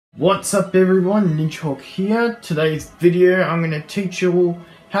What's up everyone, Ninjahawk here. Today's video I'm going to teach you all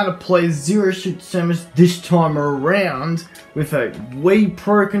how to play Zero Suit Samus this time around with a Wii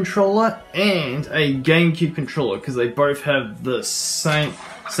Pro controller and a GameCube controller, because they both have the same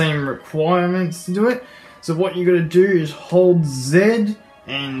requirements to do it. So what you're going to do is hold Z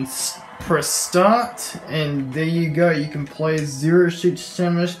and press start, and there you go, you can play Zero Suit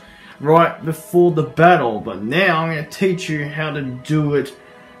Samus right before the battle. But now I'm going to teach you how to do it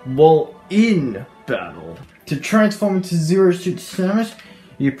while in battle. To transform into Zero Suit Samus,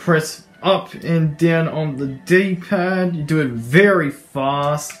 you press up and down on the D-pad. You do it very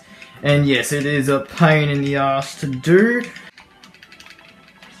fast, and yes, it is a pain in the ass to do.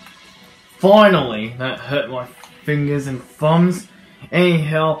 Finally, that hurt my fingers and thumbs.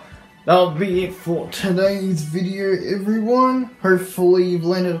 Anyhow, that'll be it for today's video, everyone. Hopefully you've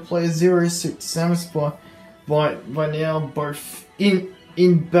learned how to play Zero Suit Samus by now, both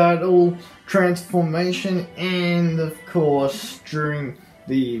in battle, transformation, and of course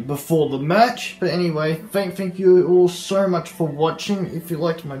before the match. But anyway, thank you all so much for watching. If you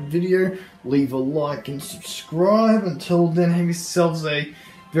liked my video, leave a like and subscribe. Until then, have yourselves a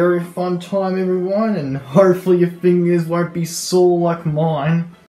very fun time, everyone, and hopefully your fingers won't be sore like mine.